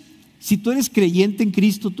eres creyente en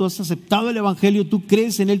Cristo, tú has aceptado el Evangelio, tú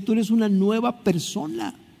crees en Él, tú eres una nueva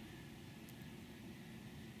persona.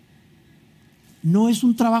 No es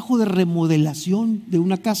un trabajo de remodelación de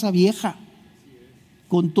una casa vieja,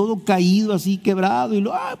 con todo caído así, quebrado, y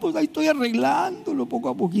pues ahí estoy arreglándolo poco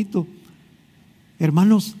a poquito.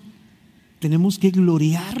 Hermanos, tenemos que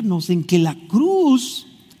gloriarnos en que la cruz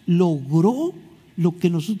logró lo que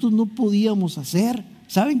nosotros no podíamos hacer.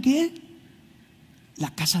 ¿Saben qué? La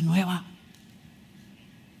casa nueva.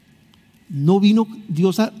 No vino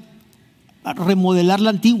Dios a remodelar la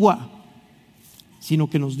antigua, sino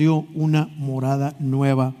que nos dio una morada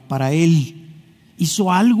nueva para Él.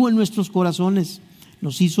 Hizo algo en nuestros corazones,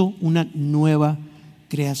 nos hizo una nueva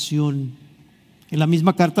creación. En la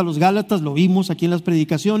misma carta a los Gálatas, lo vimos aquí en las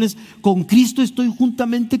predicaciones, con Cristo estoy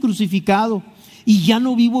juntamente crucificado y ya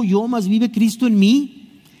no vivo yo, mas vive Cristo en mí.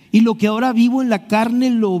 Y lo que ahora vivo en la carne,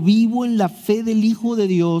 lo vivo en la fe del Hijo de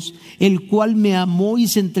Dios, el cual me amó y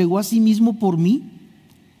se entregó a sí mismo por mí.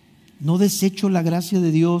 No desecho la gracia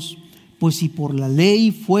de Dios, pues si por la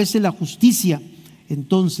ley fuese la justicia,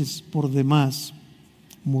 entonces por demás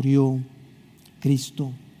murió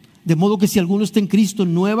Cristo. De modo que si alguno está en Cristo,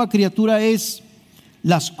 nueva criatura es.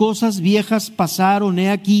 Las cosas viejas pasaron, he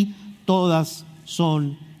aquí, todas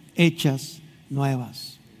son hechas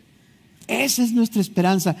nuevas. Esa es nuestra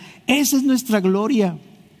esperanza, esa es nuestra gloria.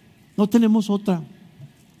 No tenemos otra.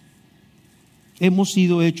 Hemos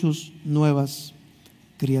sido hechos nuevas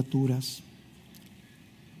criaturas.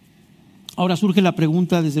 Ahora surge la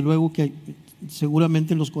pregunta, desde luego, que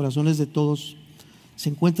seguramente en los corazones de todos se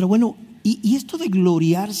encuentra, bueno, ¿y esto de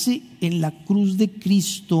gloriarse en la cruz de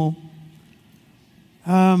Cristo?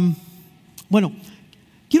 Bueno,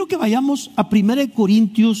 quiero que vayamos a 1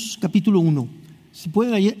 Corintios capítulo 1. Si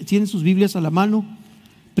pueden, tienen sus Biblias a la mano.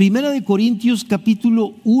 1 Corintios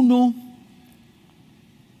capítulo 1,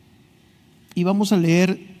 y vamos a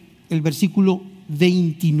leer el versículo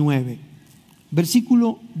 29.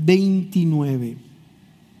 Versículo 29.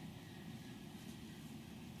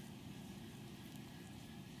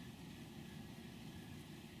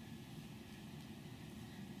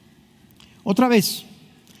 Otra vez,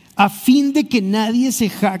 a fin de que nadie se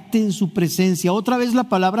jacte en su presencia. Otra vez la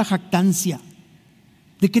palabra jactancia.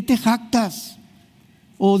 ¿De qué te jactas?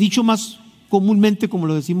 O dicho más comúnmente, como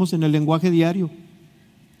lo decimos en el lenguaje diario,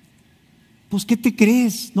 pues ¿qué te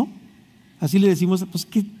crees? ¿No? Así le decimos, pues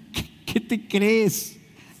 ¿qué te crees?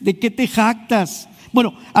 ¿De qué te jactas?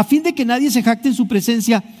 Bueno, a fin de que nadie se jacte en su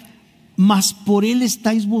presencia, mas por Él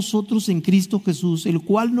estáis vosotros en Cristo Jesús, el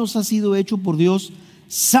cual nos ha sido hecho por Dios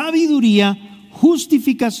sabiduría,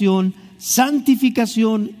 justificación,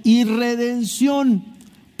 santificación y redención,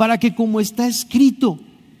 para que, como está escrito,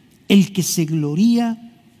 el que se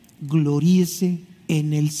gloría, gloríese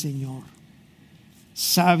en el Señor.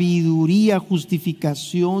 Sabiduría,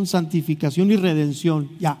 justificación, santificación y redención.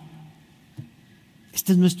 Ya.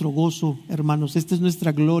 Este es nuestro gozo, hermanos, esta es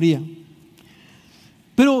nuestra gloria.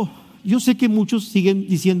 Pero yo sé que muchos siguen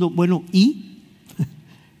diciendo, bueno, ¿y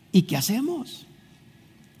qué hacemos?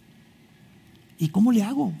 ¿Y cómo le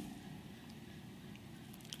hago?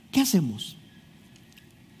 ¿Qué hacemos?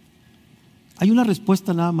 Hay una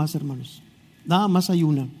respuesta nada más, hermanos. Nada más hay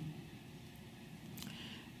una.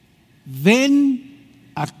 Ven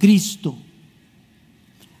a Cristo.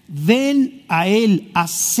 Ven a Él.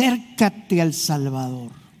 Acércate al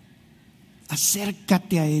Salvador.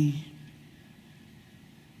 Acércate a Él.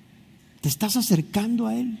 ¿Te estás acercando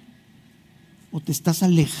a Él o te estás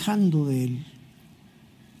alejando de Él?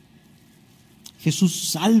 Jesús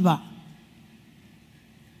salva.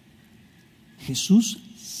 Jesús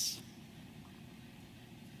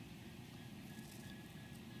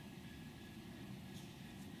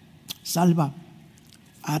salva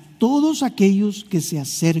a todos aquellos que se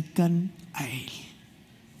acercan a Él.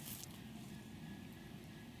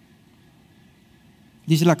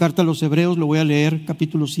 Dice la carta a los Hebreos, lo voy a leer,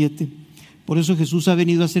 capítulo 7. Por eso Jesús ha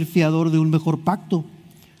venido a ser fiador de un mejor pacto,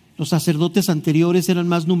 Los sacerdotes anteriores eran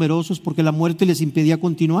más numerosos porque la muerte les impedía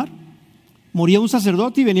continuar. Moría un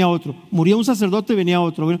sacerdote y venía otro. Moría un sacerdote y venía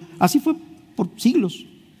otro. Así fue por siglos.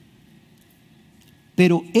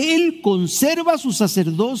 Pero Él conserva su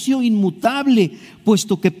sacerdocio inmutable,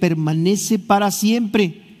 puesto que permanece para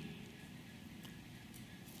siempre.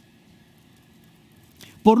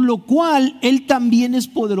 Por lo cual Él también es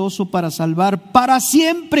poderoso para salvar para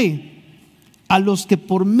siempre a los que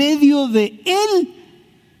por medio de Él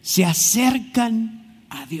se acercan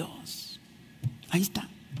a Dios. Ahí está.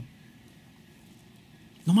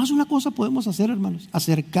 Nomás una cosa podemos hacer, hermanos: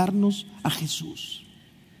 acercarnos a Jesús.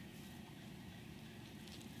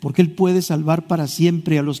 Porque Él puede salvar para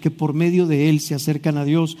siempre a los que por medio de Él se acercan a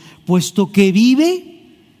Dios, puesto que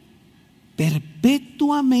vive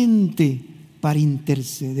perpetuamente para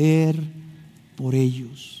interceder por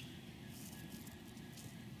ellos.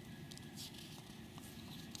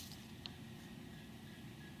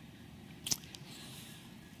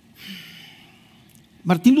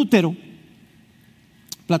 Martín Lutero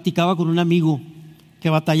platicaba con un amigo que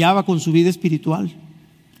batallaba con su vida espiritual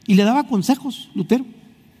y le daba consejos, Lutero.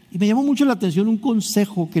 Y me llamó mucho la atención un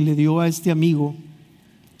consejo que le dio a este amigo,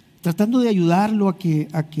 tratando de ayudarlo a que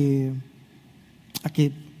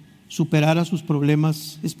superara sus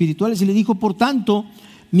problemas espirituales. Y le dijo: por tanto,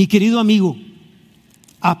 mi querido amigo,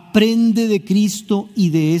 aprende de Cristo y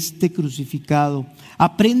de este crucificado.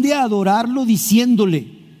 Aprende a adorarlo diciéndole: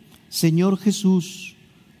 Señor Jesús,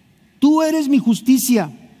 tú eres mi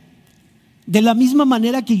justicia, de la misma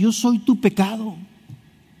manera que yo soy tu pecado.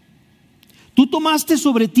 Tú tomaste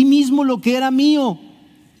sobre ti mismo lo que era mío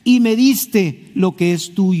y me diste lo que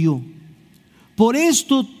es tuyo. Por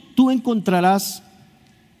esto tú encontrarás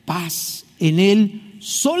paz en Él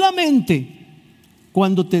solamente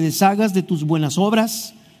cuando te deshagas de tus buenas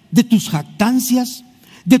obras, de tus jactancias,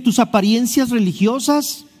 de tus apariencias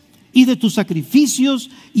religiosas y de tus sacrificios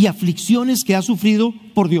y aflicciones que has sufrido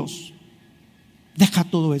por Dios. Deja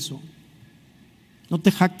todo eso. No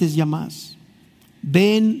te jactes ya más.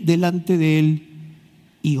 Ven delante de Él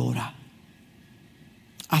y ora.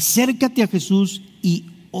 Acércate a Jesús y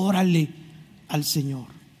órale al Señor.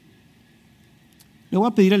 Le voy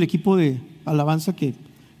a pedir al equipo de alabanza que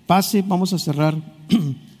pase. Vamos a cerrar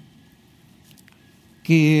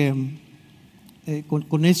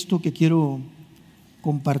con esto que quiero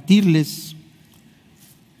compartirles.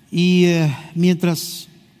 Y mientras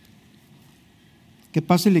que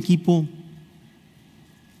pase el equipo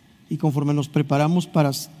y conforme nos preparamos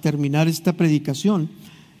para terminar esta predicación,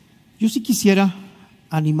 yo sí quisiera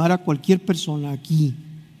animar a cualquier persona aquí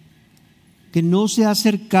que no se ha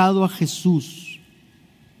acercado a Jesús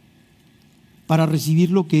para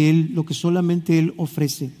recibir lo que solamente Él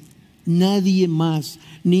ofrece. Nadie más,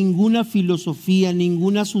 ninguna filosofía,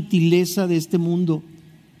 ninguna sutileza de este mundo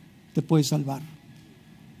te puede salvar.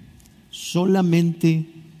 Solamente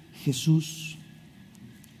Jesús.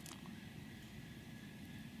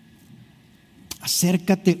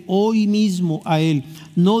 Acércate hoy mismo a Él.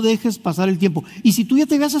 No dejes pasar el tiempo. Y si tú ya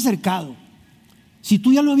te habías acercado, si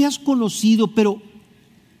tú ya lo habías conocido, pero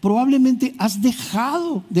probablemente has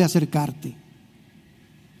dejado de acercarte,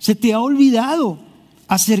 se te ha olvidado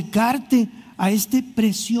acercarte a este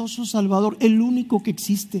precioso Salvador, el único que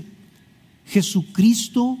existe.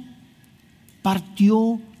 Jesucristo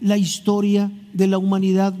partió la historia de la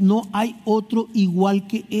humanidad. No hay otro igual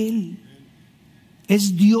que Él.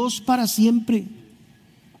 Es Dios para siempre.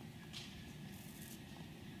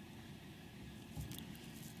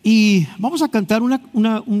 Y vamos a cantar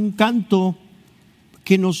un canto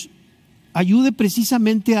que nos ayude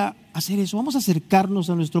precisamente a hacer eso. Vamos a acercarnos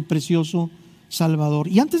a nuestro precioso Salvador.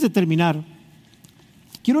 Y antes de terminar,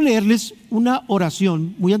 quiero leerles una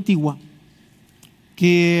oración muy antigua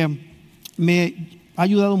que me ha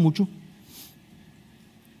ayudado mucho.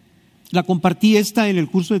 La compartí en el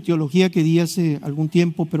curso de teología que di hace algún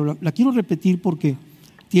tiempo, pero la quiero repetir porque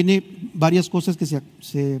tiene varias cosas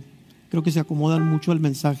que creo que se acomodan mucho al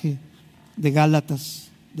mensaje de Gálatas,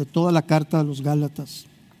 de toda la carta a los Gálatas.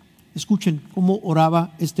 Escuchen cómo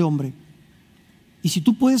oraba este hombre. Y si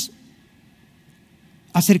tú puedes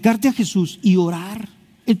acercarte a Jesús y orar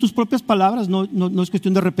en tus propias palabras, no es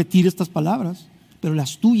cuestión de repetir estas palabras, pero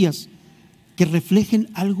las tuyas que reflejen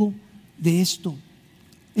algo de esto.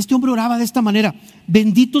 Este hombre oraba de esta manera: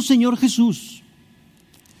 bendito Señor Jesús,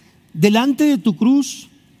 delante de tu cruz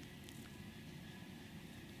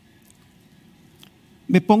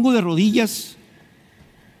me pongo de rodillas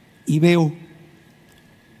y veo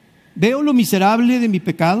lo miserable de mi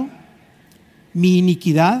pecado, mi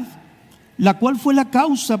iniquidad, la cual fue la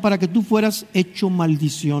causa para que tú fueras hecho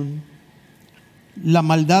maldición, la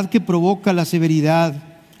maldad que provoca la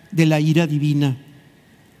severidad, de la ira divina.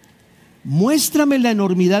 Muéstrame la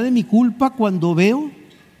enormidad de mi culpa cuando veo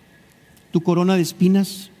tu corona de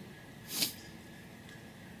espinas,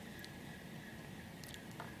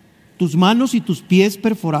 tus manos y tus pies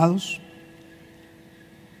perforados,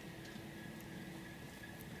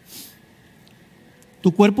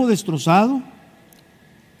 tu cuerpo destrozado,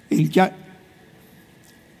 el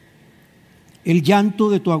llanto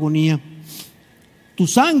de tu agonía. Tu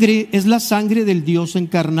sangre es la sangre del Dios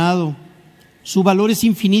encarnado. Su valor es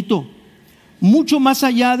infinito, mucho más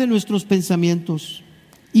allá de nuestros pensamientos.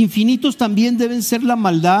 Infinitos también deben ser la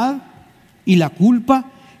maldad y la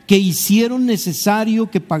culpa que hicieron necesario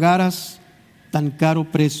que pagaras tan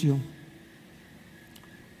caro precio.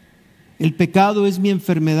 El pecado es mi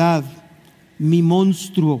enfermedad, mi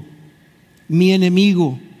monstruo, mi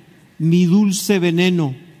enemigo, mi dulce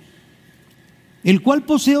veneno, el cual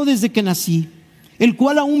poseo desde que nací, el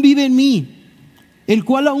cual aún vive en mí, el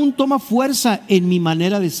cual aún toma fuerza en mi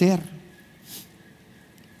manera de ser.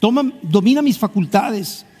 Domina mis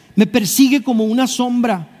facultades, me persigue como una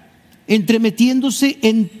sombra, entremetiéndose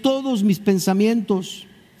en todos mis pensamientos,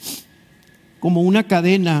 como una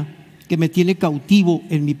cadena que me tiene cautivo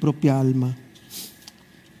en mi propia alma.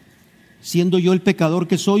 Siendo yo el pecador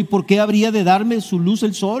que soy, ¿por qué habría de darme su luz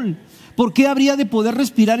el sol? ¿Por qué habría de poder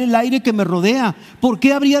respirar el aire que me rodea? ¿Por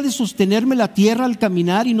qué habría de sostenerme la tierra al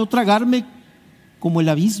caminar y no tragarme como el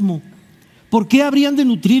abismo? ¿Por qué habrían de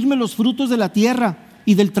nutrirme los frutos de la tierra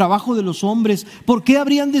y del trabajo de los hombres? ¿Por qué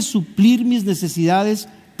habrían de suplir mis necesidades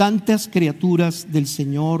tantas criaturas del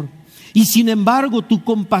Señor? Y sin embargo, tu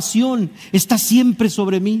compasión está siempre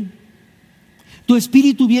sobre mí. Tu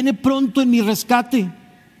espíritu viene pronto en mi rescate.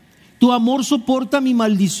 Tu amor soporta mi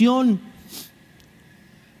maldición.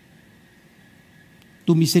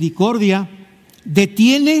 Tu misericordia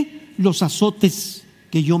detiene los azotes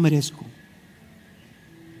que yo merezco.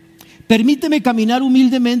 Permíteme caminar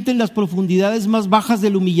humildemente en las profundidades más bajas de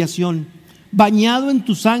la humillación, bañado en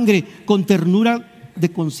tu sangre con ternura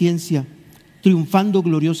de conciencia, triunfando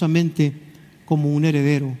gloriosamente como un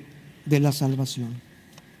heredero de la salvación.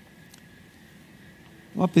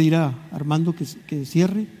 Voy a pedir a Armando que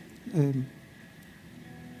cierre.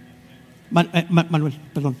 Manuel,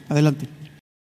 perdón, adelante.